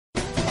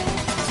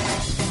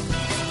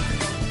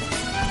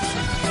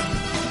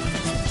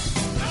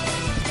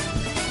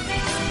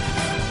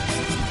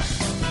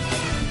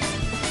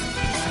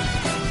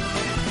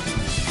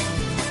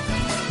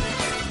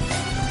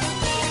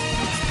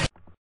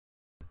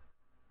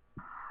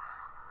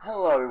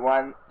Hello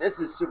everyone, this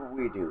is Super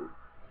Weedo,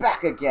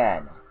 back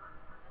again.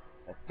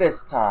 But this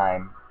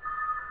time,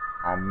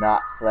 I'm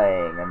not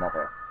playing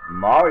another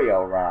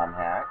Mario ROM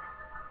hack.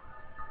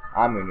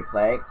 I'm going to be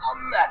playing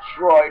a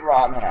Metroid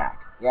ROM hack.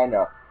 Yeah, I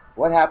know.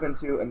 What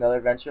happened to Another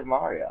Adventure of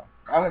Mario?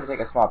 I'm going to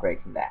take a small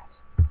break from that.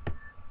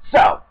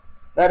 So,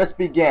 let us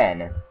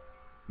begin.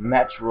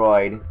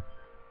 Metroid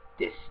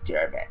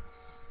Disturbance.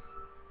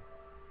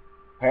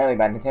 Apparently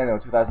by Nintendo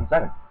in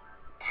 2007.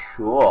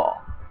 Cool.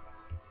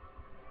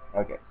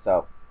 Okay,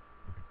 so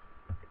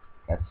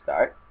let's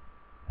start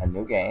a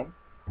new game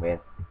with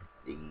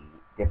the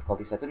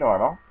difficulty set to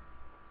normal.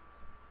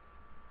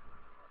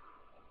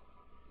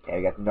 Okay,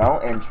 we got the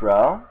normal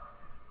intro.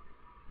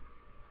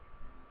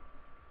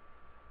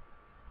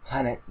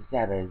 Planet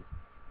Zebes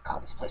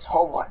called this place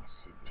home once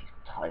in peaceful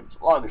times,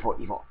 long before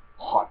evil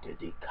haunted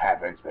the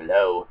caverns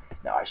below.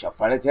 Now I shall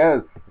find a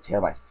tale to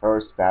tell my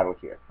first battle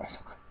here.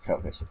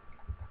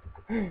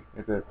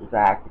 It's a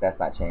hack, but that's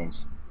not changed.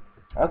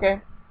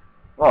 Okay.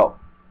 Whoa.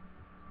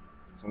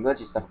 Some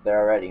glitchy stuff up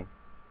there already.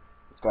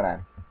 What's going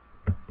on?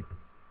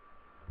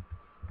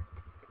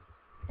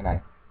 Can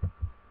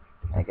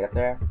I get up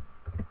there?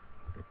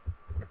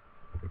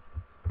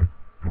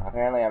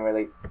 Apparently I'm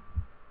really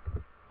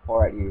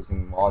poor at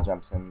using wall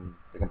jumps in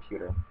the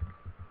computer.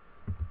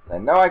 I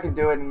know I can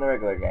do it in the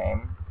regular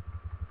game.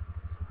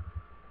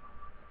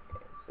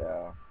 Okay,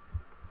 so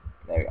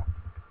there we go.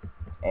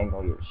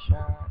 Angle your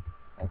shot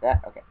like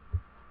that. Okay.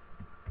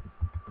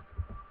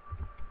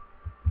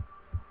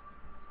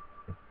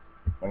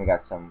 Then we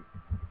got some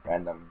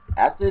random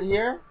acid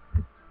here.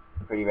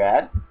 Pretty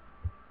rad.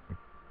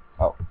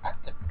 Oh,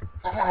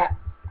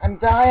 I'm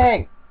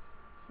dying.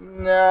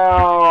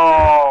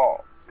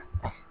 No.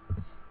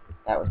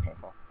 That was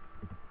painful.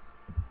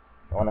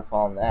 Don't want to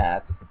fall in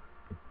that.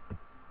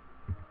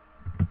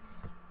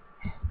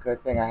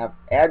 Good thing I have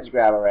edge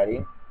grab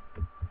already.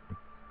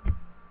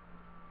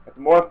 It's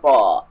more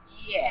fall.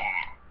 Yeah.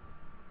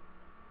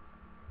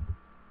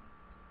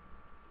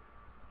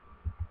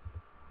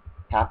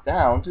 Tap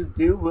down to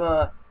do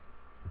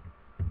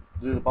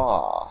the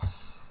boss.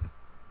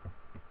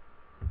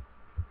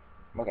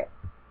 Okay.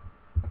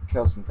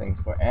 Kill some things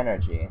for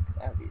energy.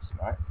 That would be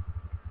smart.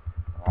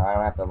 I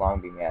don't have the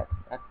long beam yet.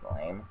 That's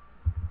lame.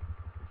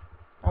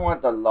 I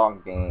want the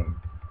long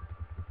beam.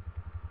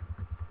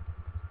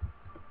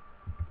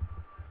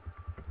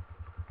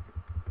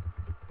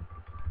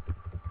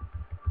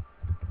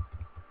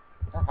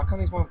 Oh, how come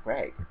these won't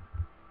break?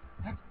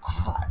 That's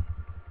odd.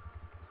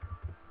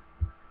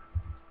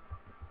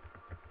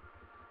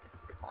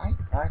 Why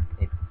aren't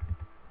they?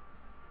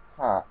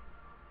 Huh.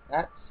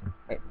 That's...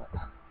 Wait, what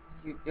are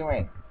you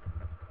doing?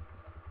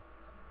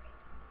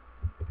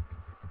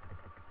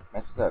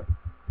 Am I supposed to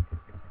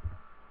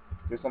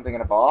do something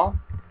in a ball?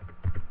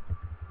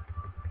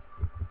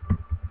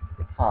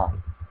 Huh.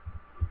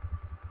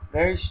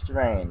 Very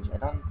strange. I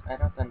don't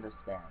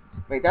understand.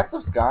 Wait, that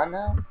stuff's gone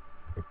now?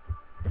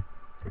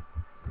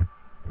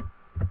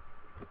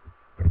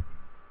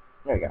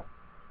 There we go.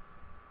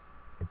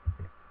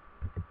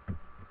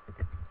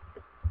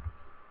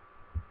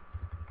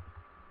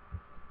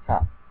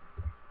 Huh.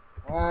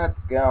 What's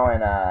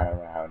going on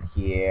around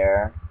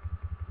here?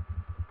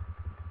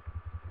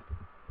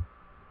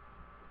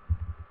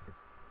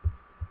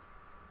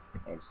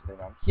 Maybe something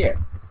around here.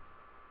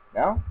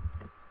 No?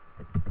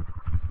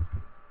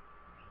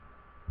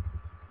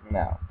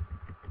 No.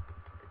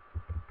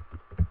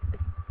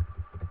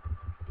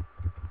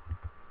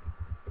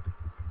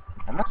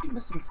 I must be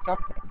missing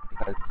something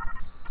because...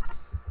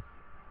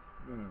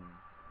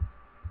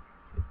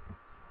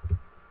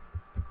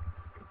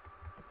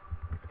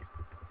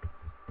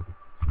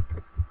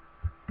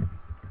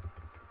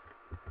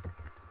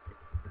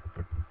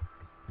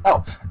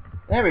 Oh!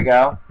 There we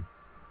go!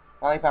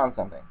 Finally found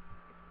something.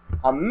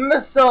 A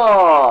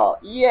missile!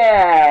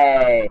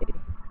 Yay!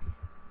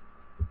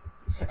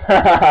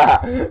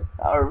 Now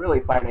we're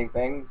really finding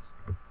things.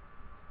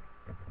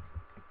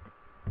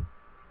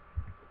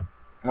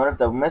 I wonder if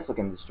the missile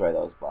can destroy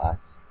those blocks.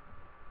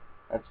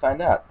 Let's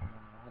find out.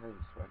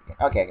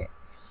 Okay.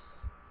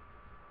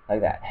 Like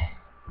that.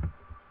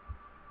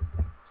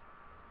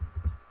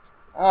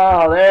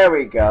 Oh, there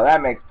we go.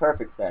 That makes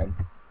perfect sense.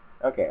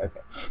 Okay.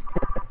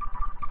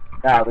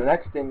 Now, the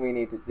next thing we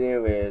need to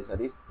do is, at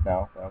least,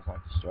 no, that was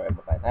not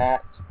destroyable by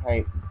that.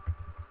 Right.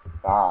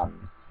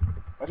 Bombs.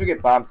 Once we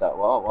get bombs out,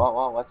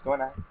 whoa, what's going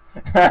on?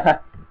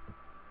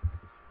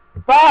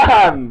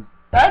 Bombs!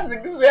 That's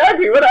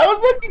exactly what I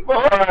was looking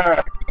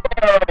for!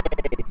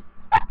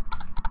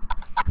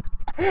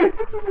 Yay!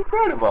 This is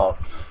incredible!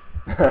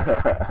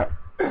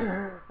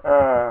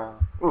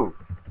 Ooh.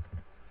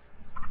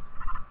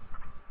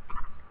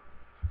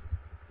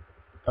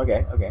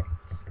 Okay.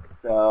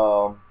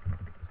 So...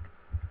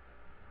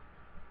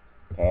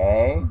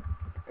 Okay.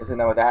 Doesn't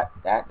know what that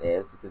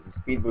is. There's a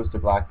speed booster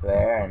block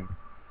there, and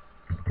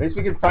at least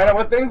we can find out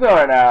what things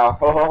are now.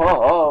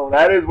 Oh,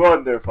 that is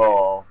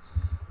wonderful.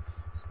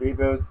 Speed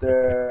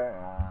booster.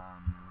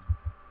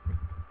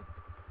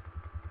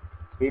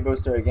 Speed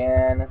booster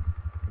again.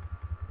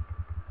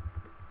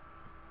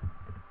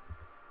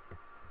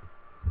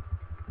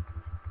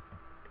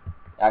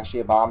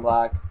 actually a bomb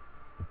block.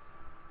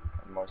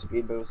 More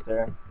speed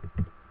booster.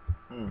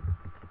 Anything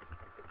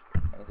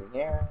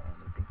here?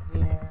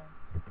 Anything here?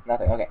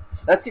 Nothing. Okay.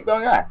 Let's keep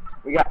going on.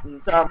 We got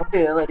some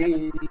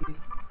abilities.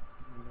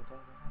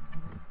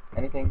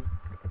 Anything?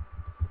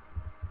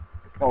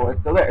 Oh,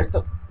 it's still there. It's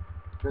still.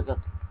 There's a.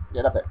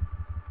 Get up there.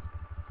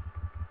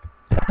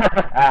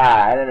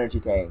 An energy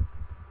tank.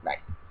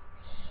 Nice.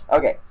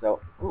 Okay,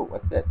 so. Ooh,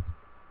 what's this?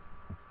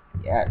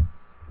 Yes.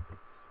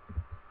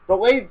 The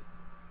wave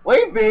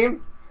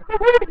beam! The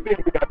wave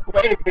beam!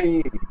 Wave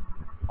beam!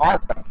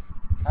 Awesome.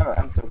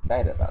 I'm so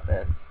excited about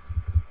this.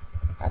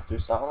 That's through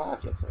solid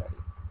objects already.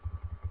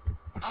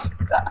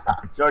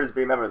 Shortest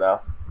beam ever, though.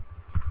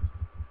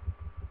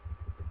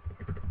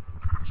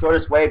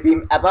 Shortest wave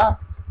beam ever?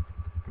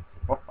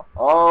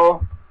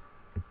 Oh.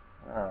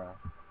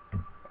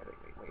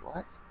 Wait,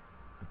 what?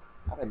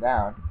 Up and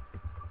down.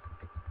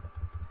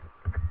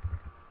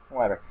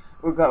 Whatever.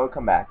 We'll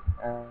come back.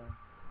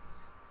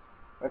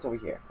 What's over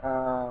here?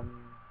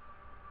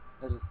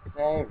 There's a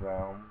save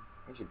room.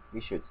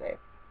 We should save.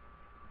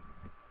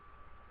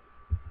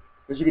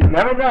 Because you can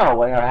never know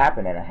what'll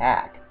happen in a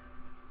hack.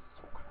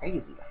 So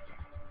crazy like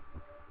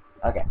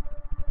that. Okay.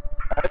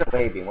 There's a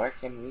wave beam. Where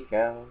can we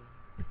go?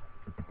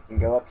 We can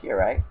go up here,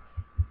 right?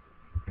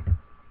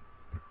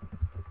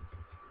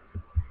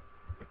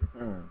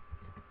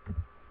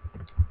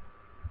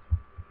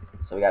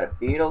 So we got a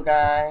beetle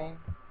guy.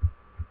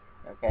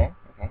 Okay.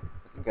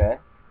 Looking good.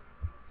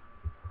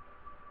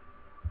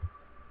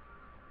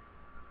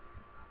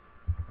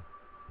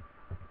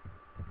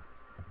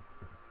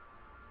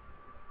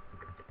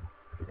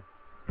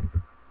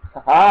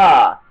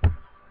 Haha!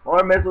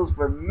 More missiles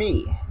for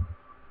me.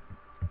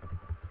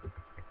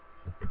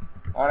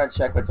 I want to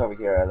check what's over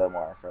here a little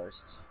more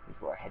first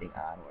before heading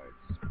onwards.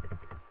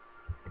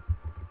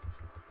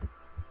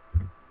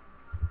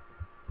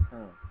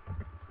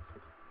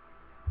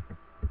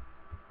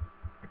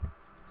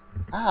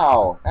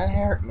 Ow! That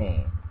hurt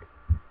me.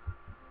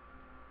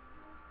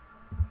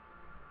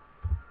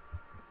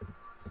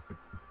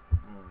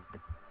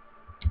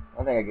 I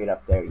don't think I get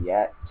up there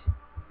yet.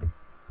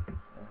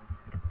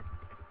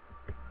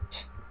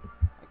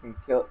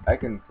 I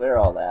can clear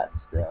all that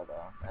still,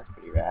 though. That's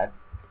pretty rad.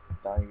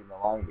 Not even the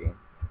long beam.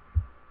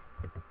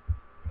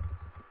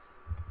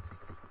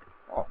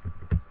 Oh.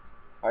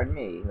 Pardon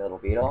me, little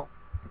beetle.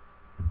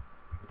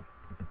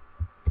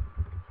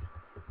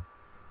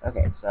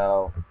 Okay,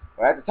 so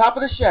we're at the top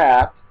of the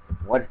shaft.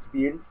 What's to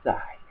be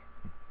inside?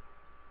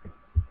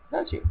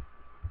 Don't you?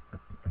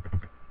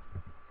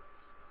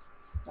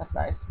 That's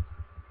nice.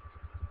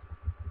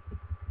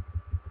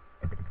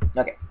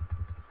 Okay.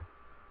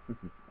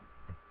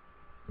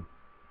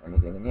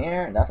 Anything in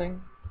here?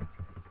 Nothing?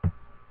 I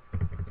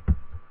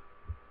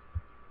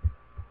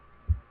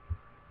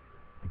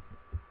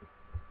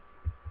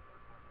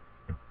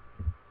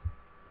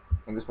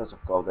think we're supposed to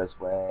go this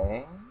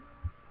way.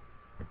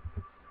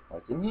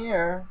 What's in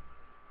here?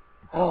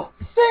 Oh,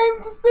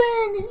 same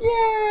thing!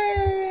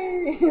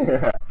 Yay!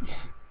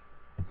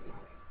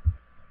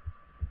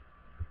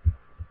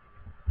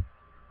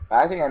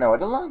 I think I know what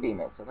the long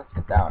beam is, so let's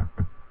get down.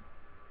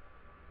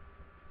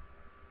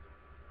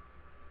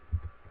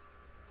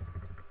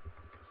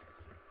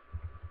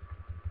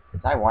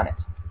 I want it.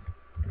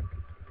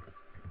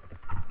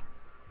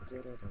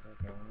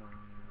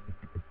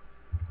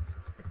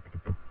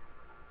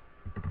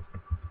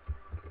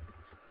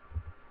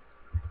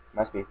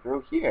 Must be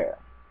through here.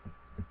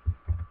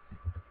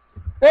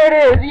 There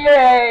it is!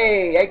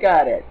 Yay! I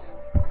got it.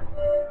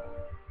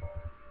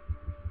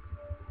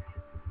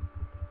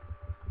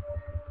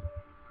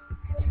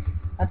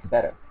 That's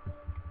better.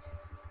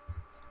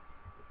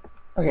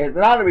 Okay, so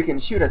now that we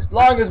can shoot as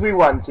long as we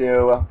want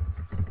to,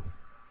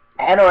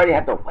 and already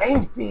have the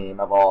wave beam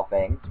of all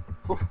things.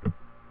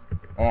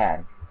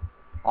 Man,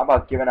 how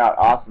about giving out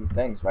awesome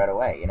things right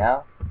away, you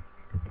know?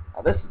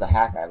 Now this is a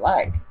hack I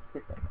like.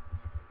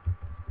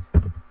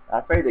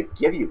 Not afraid to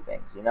give you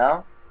things, you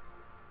know?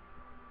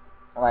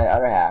 Unlike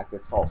other hack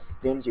that's all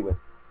stingy with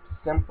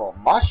simple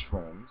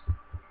mushrooms.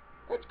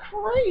 That's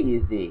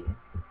crazy.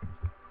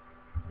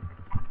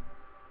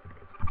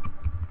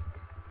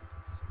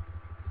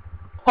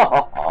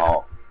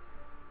 Oh,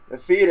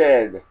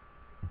 defeated.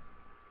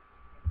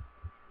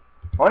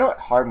 I wonder what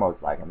hard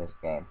mode's like in this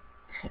game.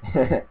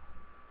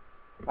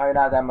 Probably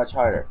not that much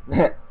harder.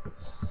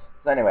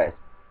 So anyways,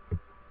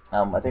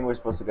 I think we're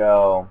supposed to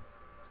go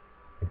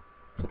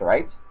to the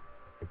right.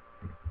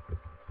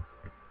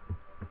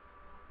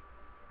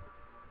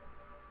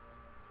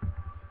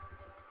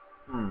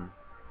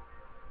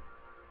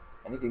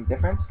 Anything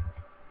different?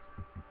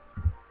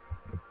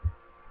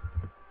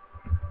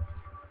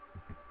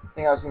 I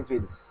think all seems to be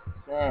the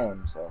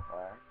same so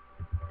far.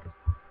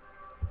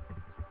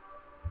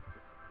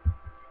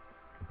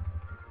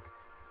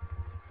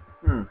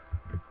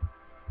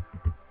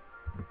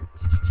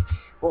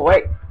 Oh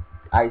wait,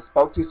 I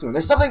spoke too soon.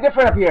 There's something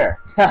different up here.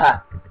 Haha.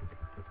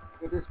 What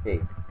could this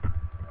be?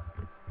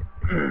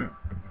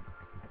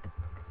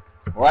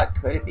 What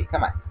could it be?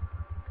 Come on,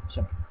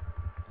 show me.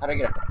 How do I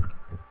get up there?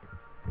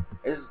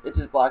 It's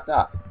just blocked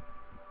off.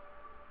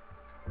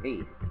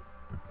 Wait.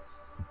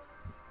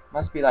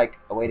 Must be like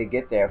a way to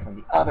get there from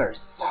the other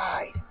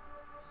side.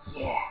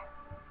 Yeah.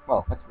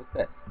 Whoa, what's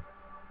this?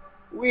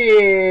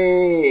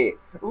 Wee!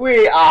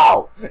 Wee!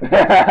 Ow!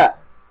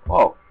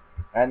 Whoa.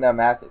 Random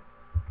acid.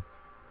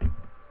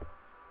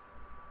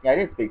 Yeah, I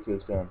did speak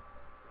too soon.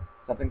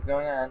 Something's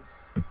going on.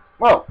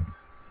 Whoa!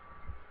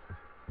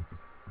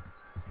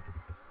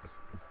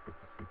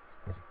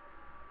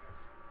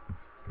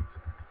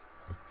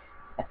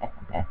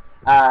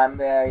 I'm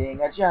burying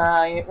a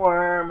giant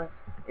worm.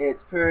 It's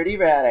pretty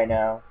rad, I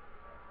know.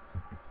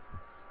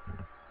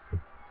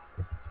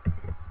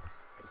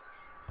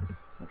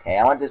 Okay,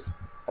 I want this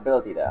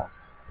ability though.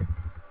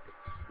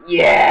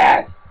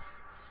 Yes!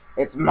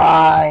 It's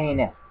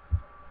mine!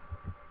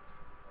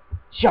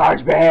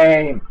 Charge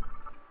beam!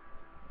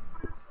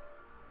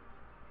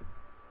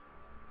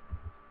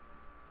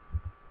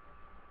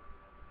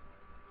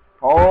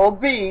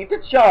 Hold B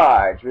to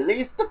charge.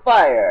 Release the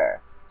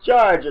fire.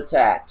 Charge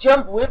attack.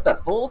 Jump with the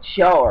full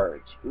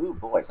charge. Ooh,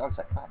 boy, sounds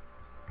like fun.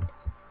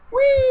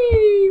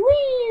 Whee!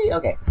 Whee!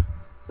 Okay,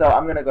 so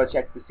I'm gonna go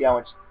check to see how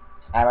much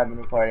time I've been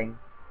recording.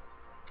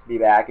 Be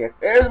back if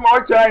there's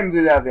more time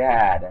than I've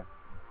had.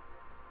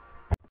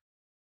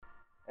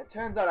 It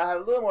turns out I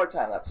have a little more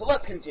time left, so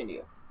let's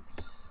continue.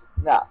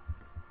 Now,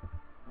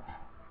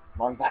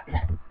 wrong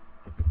button.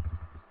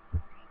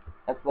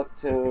 Let's look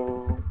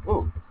to...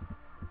 Ooh.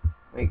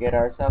 We get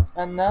ourselves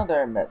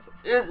another message.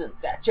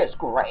 Isn't that just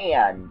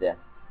grand?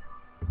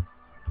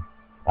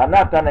 I'm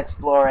not done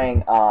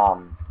exploring,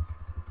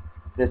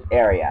 this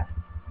area.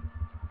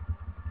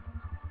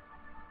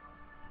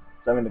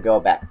 So I'm going to go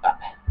back up.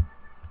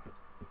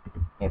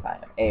 If I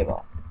am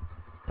able.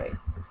 Wait.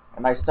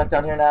 Am I stuck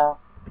down here now?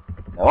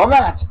 No, I'm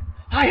not!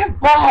 I have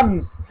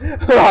bombs!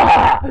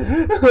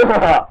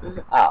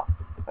 Ow.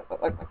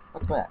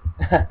 What's going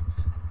on?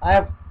 I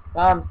have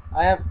bombs.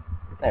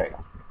 There we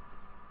go.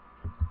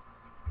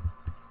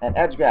 An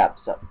edge grab,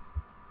 so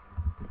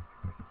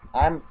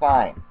I'm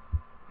fine.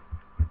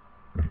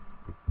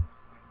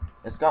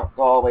 Let's go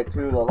all the way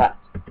through the left,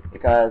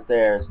 because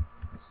there's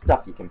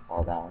stuff you can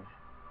fall down.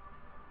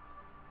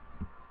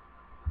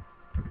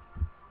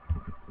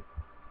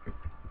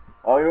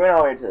 Oh, we went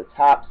all the way to the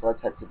top, so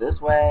let's head to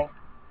this way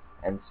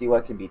and see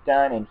what can be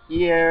done in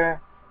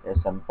here.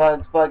 There's some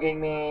bugs bugging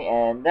me,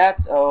 and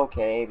that's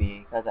okay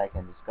because I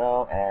can just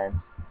go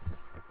and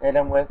hit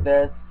them with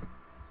this.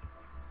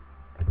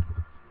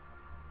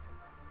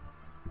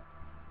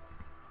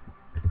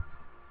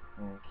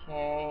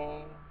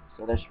 Okay,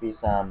 so there should be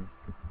some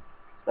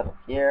stuff up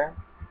here.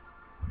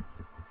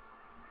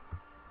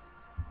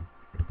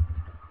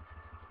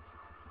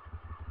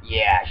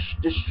 Yeah,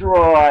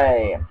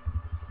 destroy!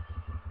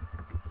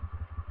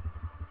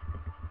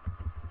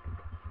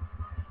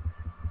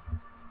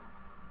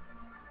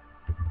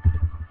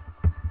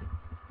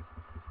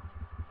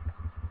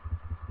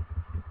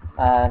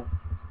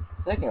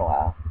 It's taking a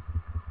while.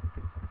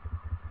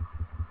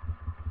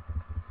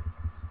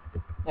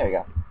 There we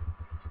go.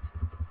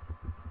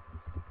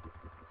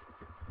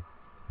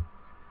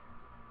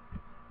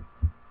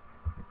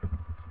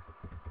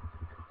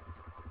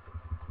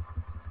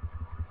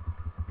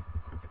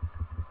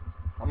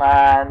 Come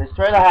on,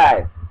 destroy the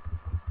hive.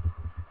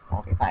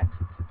 Okay, fine.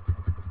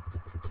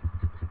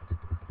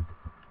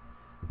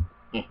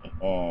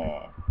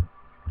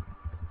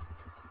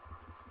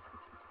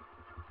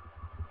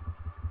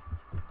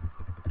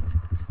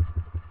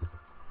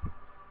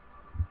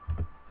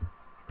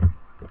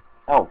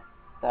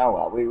 Oh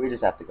well, we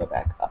just have to go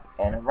back up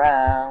and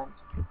around.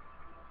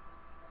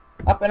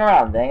 Up and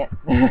around, dang it.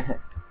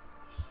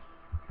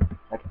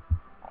 Okay,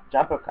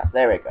 jump across.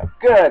 There we go.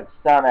 Good,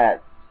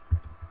 Summit.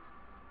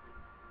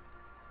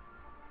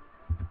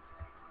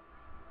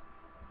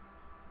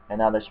 And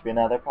now there should be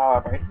another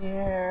power-up right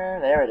here.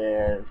 There it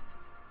is.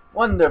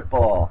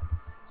 Wonderful.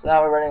 So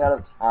now we're running out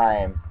of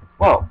time.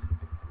 Whoa.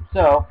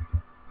 So,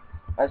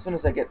 as soon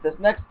as I get this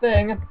next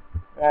thing,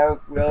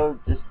 we'll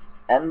just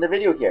end the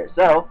video here.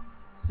 So,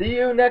 see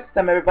you next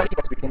time, everybody,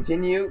 as we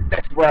continue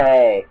this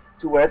way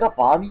to where the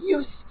bomb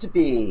used to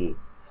be.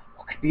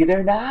 What could be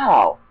there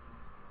now?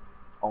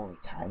 Only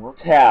time will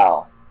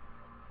tell.